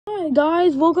Hi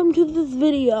guys, welcome to this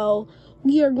video.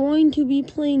 We are going to be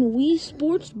playing Wii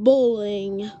Sports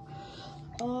Bowling.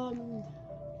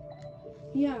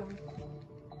 Yeah.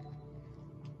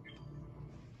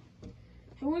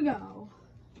 Here we go.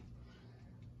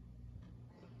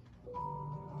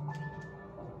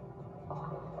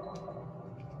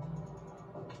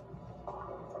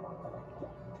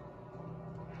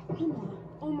 Come on.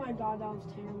 Oh my god, that was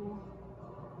terrible.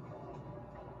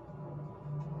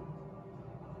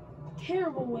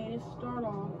 Terrible way to start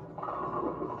off.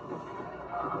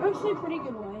 Actually, a pretty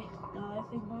good way, now that I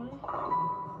think about it.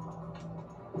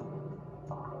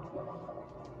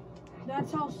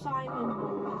 That's how Simon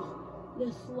bowls,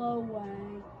 the slow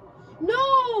way.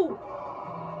 No!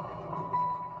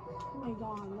 Oh my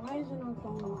god, why is it not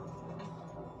going that fast?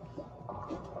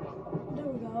 There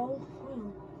we go.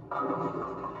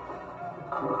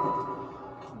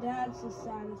 That's the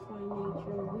satisfying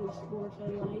nature of Wii Sports I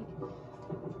like.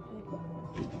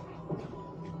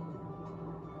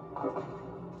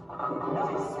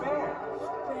 Nice spare.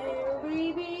 Spare,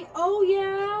 baby. Oh,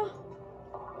 yeah.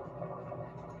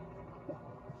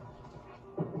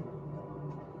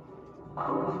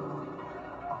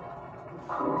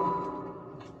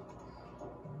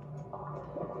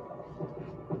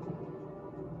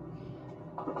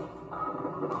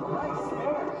 Nice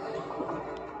spare.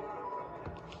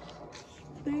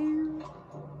 Spare.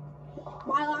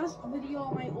 My last video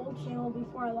on my old channel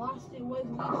before I lost it was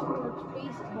Wii Sports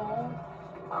Baseball.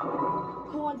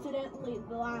 Coincidentally,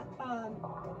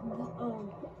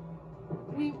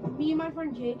 me and my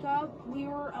friend Jacob, we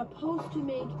were supposed to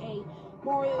make a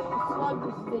Mario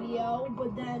Sluggers video,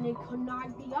 but then it could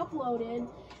not be uploaded,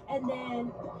 and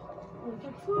then we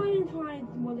kept trying to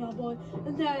upload,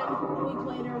 and then a week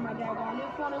later, my dad got a new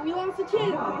phone, and we lost the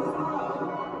channel.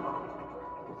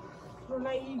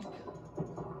 Like,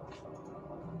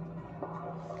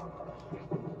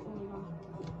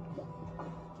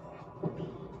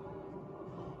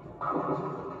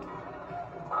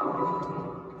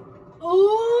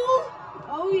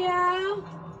 oh yeah.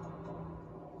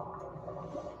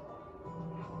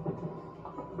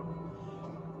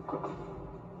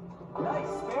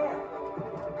 Nice spare.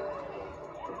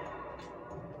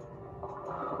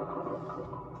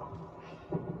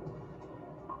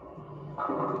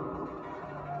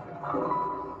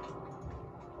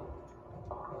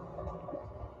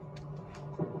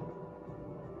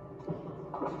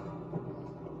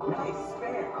 Nice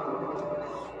spare.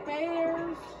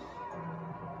 Spares.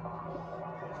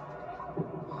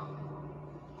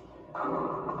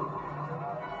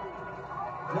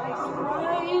 Nice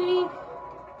Right.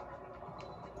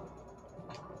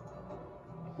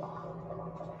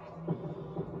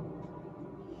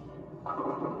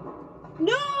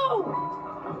 No!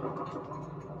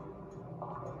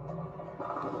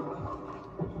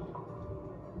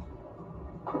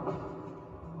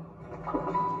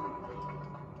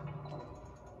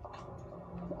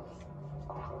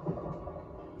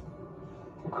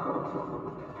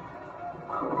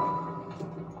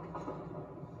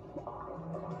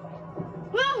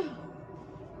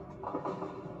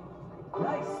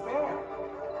 Nice spare.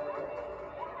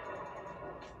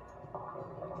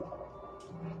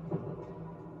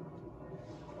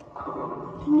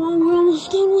 Come on, we're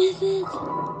almost done with it.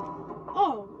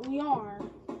 Oh, we are.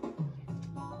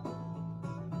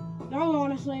 That was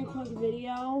honestly a quick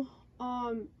video.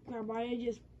 Crap, I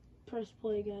just press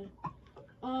play again.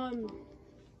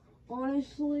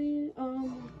 Honestly,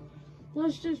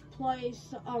 let's just play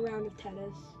a round of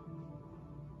tennis.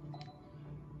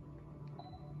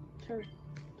 Sure.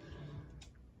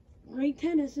 Great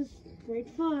tennis is great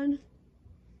fun.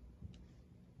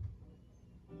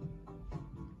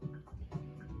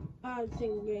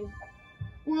 Single game.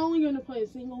 We're only gonna play a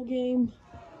single game.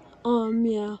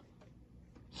 Yeah.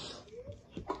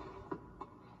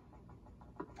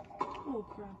 Oh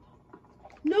crap.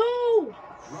 No!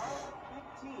 Round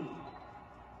 15.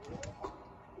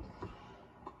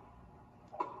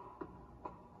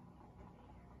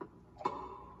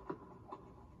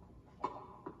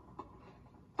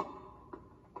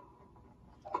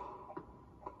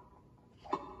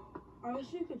 I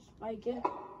wish you could spike it.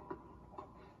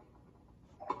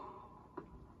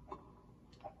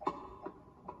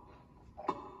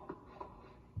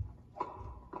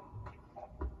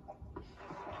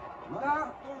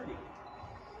 Round 30.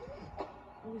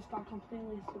 I just got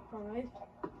completely surprised.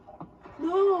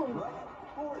 No! Round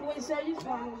 40. Wait, so I just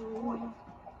got it.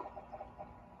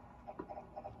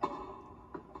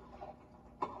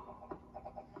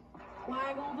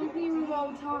 Waggle the hero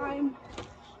time.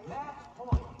 Match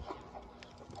point.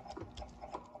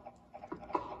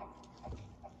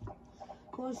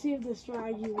 Let's see if the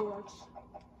strategy works.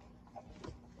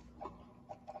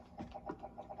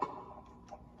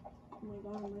 Oh my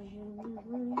god, my hand is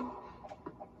hurting.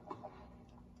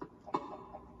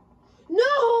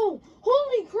 No!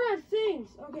 Holy crap,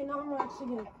 thanks! Okay, now I'm relaxed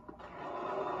again.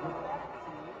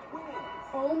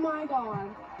 Oh my god.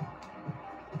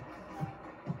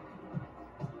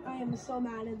 I am so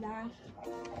mad at that.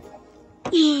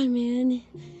 Oh man.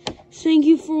 Thank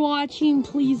you for watching.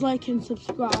 Please like and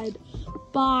subscribe.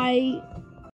 Bye.